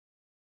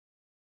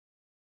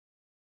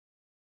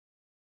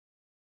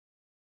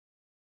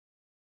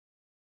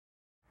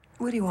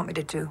What do you want me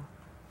to do?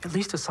 At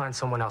least assign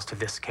someone else to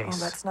this case. Oh,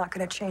 that's not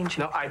going to change it.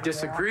 No, I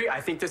disagree. I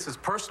think this is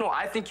personal.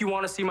 I think you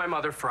want to see my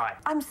mother fry.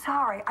 I'm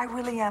sorry. I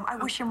really am. I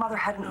wish your mother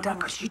hadn't done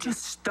this. Could you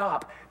just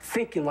stop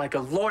thinking like a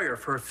lawyer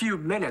for a few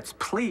minutes,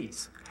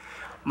 please?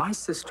 My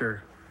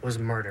sister was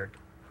murdered.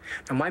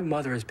 Now, my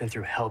mother has been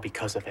through hell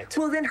because of it.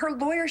 Well, then her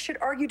lawyer should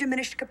argue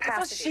diminished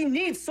capacity. She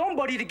needs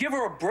somebody to give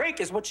her a break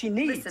is what she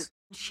needs. Listen,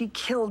 she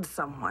killed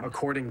someone.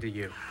 According to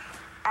you.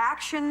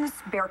 Actions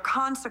bear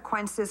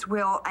consequences,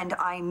 Will, and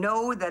I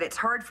know that it's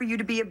hard for you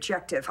to be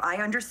objective. I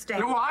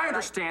understand. No, I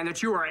understand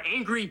that you are an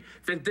angry,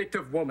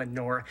 vindictive woman,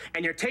 Nora,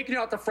 and you're taking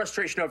out the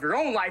frustration of your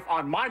own life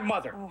on my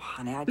mother. Oh,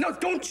 honey, No,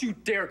 don't you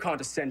dare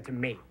condescend to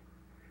me.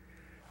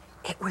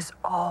 It was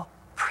all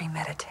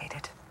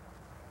premeditated.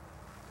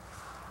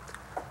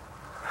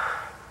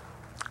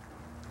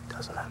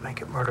 Doesn't that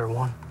make it murder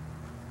one?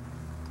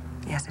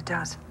 Yes, it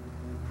does.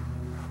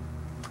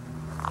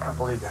 I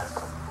believe that.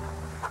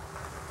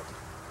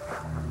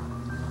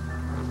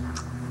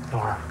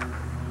 Nora.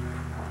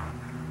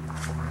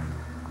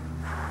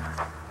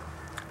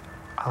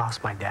 I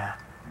lost my dad.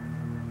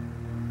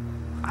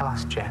 I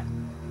lost Jen.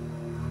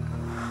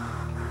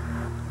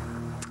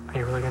 Are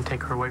you really gonna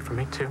take her away from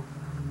me, too?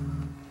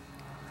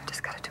 I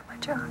just gotta do my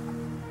job.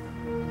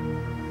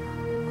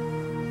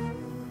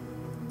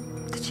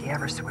 Did she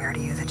ever swear to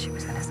you that she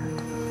was innocent?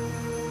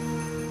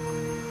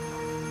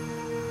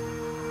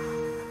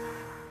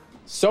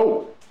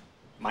 So,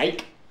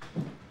 Mike,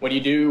 what do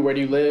you do? Where do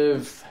you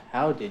live?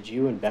 How did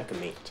you and Becca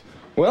meet?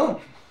 Well,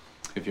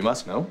 if you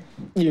must know.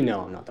 You know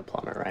I'm not the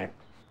plumber, right?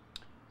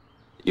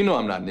 You know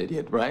I'm not an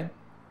idiot, right?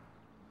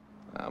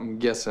 I'm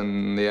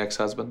guessing the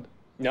ex-husband?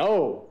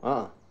 No,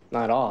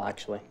 not at all,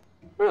 actually.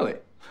 Really?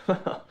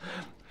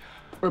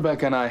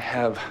 Rebecca and I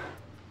have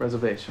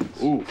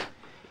reservations. Ooh,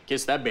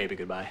 kiss that baby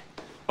goodbye.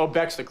 Oh,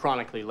 Beck's the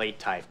chronically late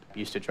type.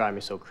 Used to drive me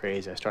so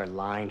crazy, I started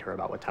lying to her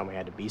about what time we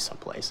had to be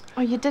someplace.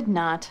 Oh, you did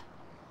not.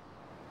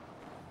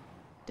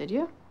 Did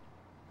you?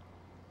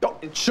 Oh,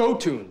 it's show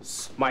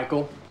tunes,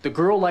 Michael. The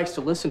girl likes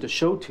to listen to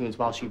show tunes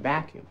while she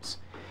vacuums.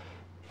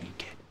 You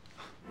kid.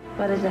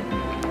 What is it?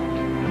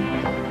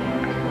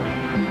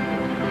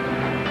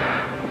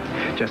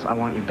 Jess, I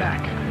want you back.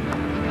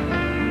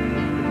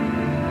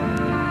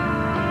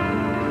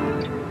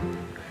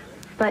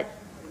 But...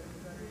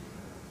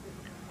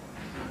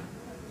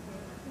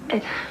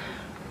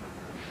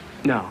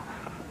 No.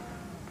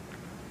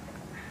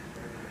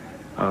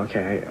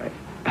 Okay,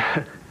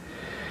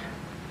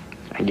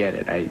 I get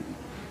it.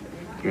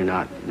 You're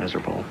not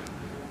miserable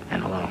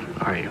and alone,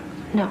 are you?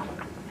 No.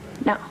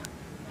 No.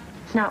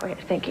 It's not what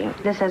you're thinking.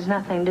 This has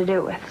nothing to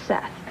do with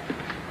Seth.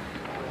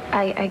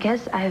 I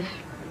guess I've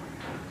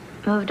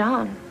moved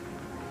on.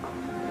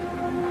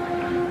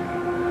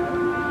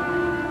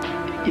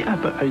 Yeah,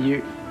 but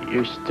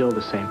you're still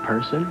the same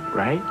person,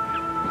 right?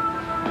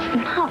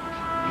 No.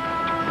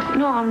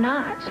 No, I'm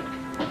not.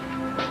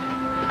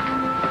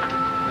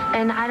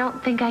 And I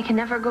don't think I can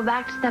ever go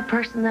back to that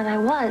person that I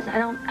was. I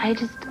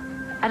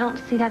don't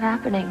see that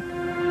happening.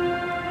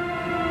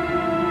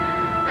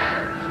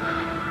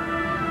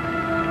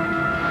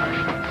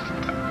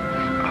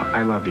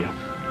 I love you.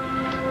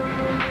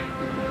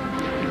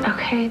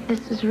 Okay,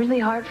 this is really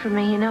hard for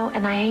me, you know,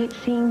 and I hate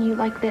seeing you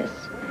like this.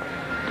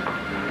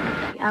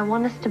 I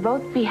want us to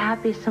both be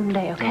happy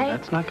someday, okay? No,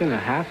 that's not gonna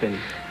happen,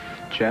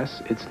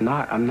 Jess. It's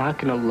not. I'm not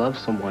gonna love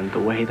someone the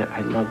way that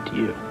I loved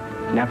you.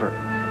 Never.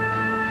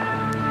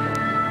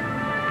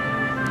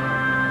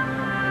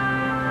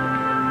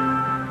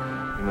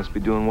 You must be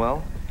doing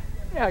well.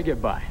 Yeah, I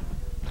get by.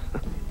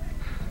 So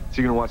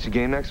you gonna watch the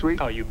game next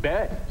week? Oh, you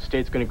bet.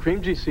 State's gonna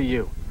cream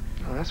GCU.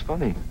 Oh, that's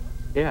funny.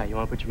 Yeah, you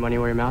wanna put your money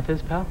where your mouth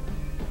is, pal?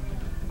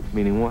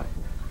 Meaning what?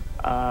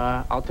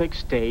 I'll take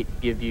State,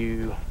 give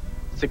you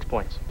 6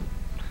 points.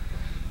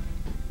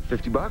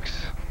 $50?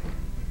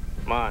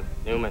 Come on,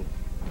 Newman.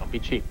 Don't be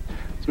cheap.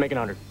 Let's make it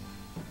 100.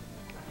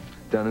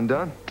 Done and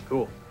done.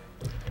 Cool.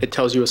 It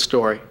tells you a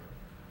story.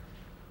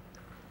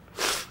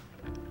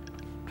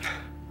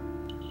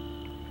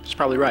 She's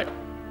probably right.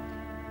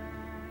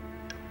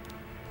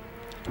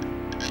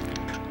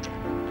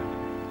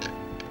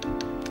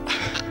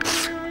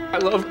 I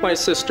love my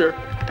sister,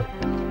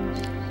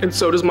 and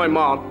so does my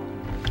mom.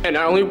 And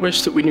I only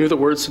wish that we knew the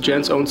words to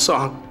Jen's own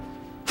song,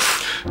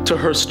 to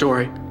her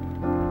story.